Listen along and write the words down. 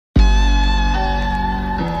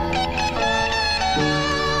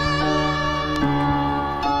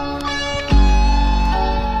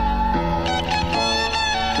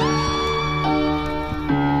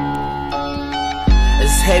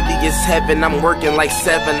is heaven. I'm working like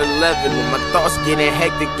 7-Eleven. When my thoughts getting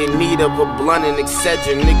hectic, in need of a blunt and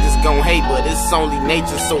etc. Niggas gon' hate, but it's only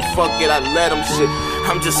nature, so fuck it, I let them shit.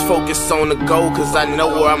 I'm just focused on the goal, cause I know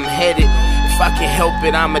where I'm headed. If I can help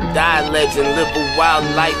it, I'ma die a legend. Live a wild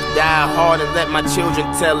life, die hard, and let my children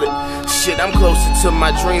tell it. Shit, I'm closer to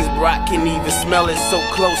my dreams, bro, I can even smell it. So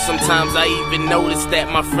close, sometimes I even notice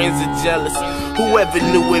that my friends are jealous. Whoever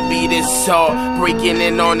knew it'd be this hard, breaking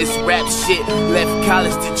in on this rap shit. Left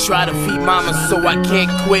college to try to feed mama, so I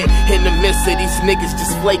can't quit. In the midst of these niggas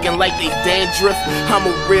just flaking like they dandruff, I'm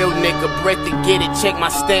a real nigga, breath to get it, check my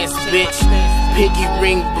stance, bitch. Pinky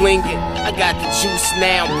ring blingin', I got the juice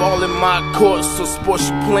now. Ball in my court, so sports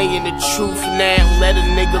you playing the truth now. Let a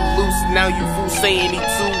nigga loose, now you fool saying he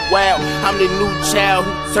too wild. I'm the new child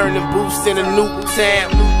who turning boots in a new town.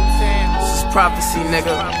 This is prophecy,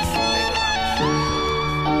 nigga.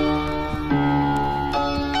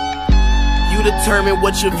 You determine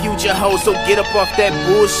what your future holds, so get up off that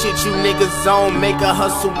bullshit you niggas on. Make a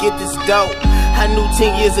hustle, get this dough. I knew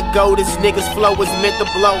 10 years ago this nigga's flow was meant to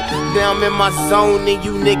blow. Now I'm in my zone and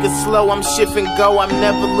you niggas slow. I'm shift and go, I'm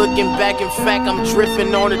never looking back. In fact, I'm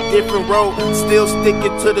drifting on a different road. Still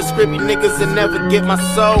sticking to the script, you niggas will never get my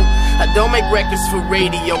soul. I don't make records for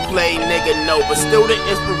radio play, nigga, no. But still the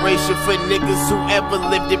inspiration for niggas who ever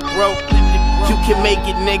lived it broke. You can make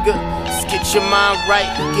it, nigga. Just get your mind right,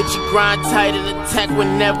 get your grind tight, and attack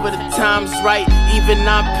whenever the time's right. Even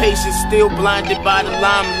I'm patient, still blinded by the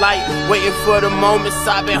limelight, waiting for the moments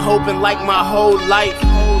I've been hoping like my whole life.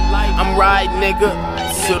 I'm riding, nigga,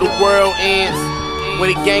 till the world ends,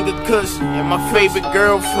 with a gang of kush and my favorite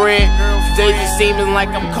girlfriend. Today just seeming like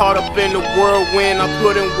I'm caught up in the whirlwind. I'm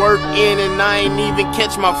putting work in and I ain't even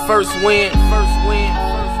catch my first win.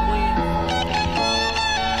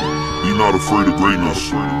 Be not afraid of greatness.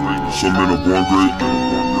 Some men are born great,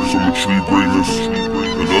 some achieve greatness,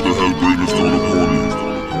 and others have greatness thrown upon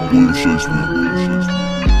you. William Shakespeare.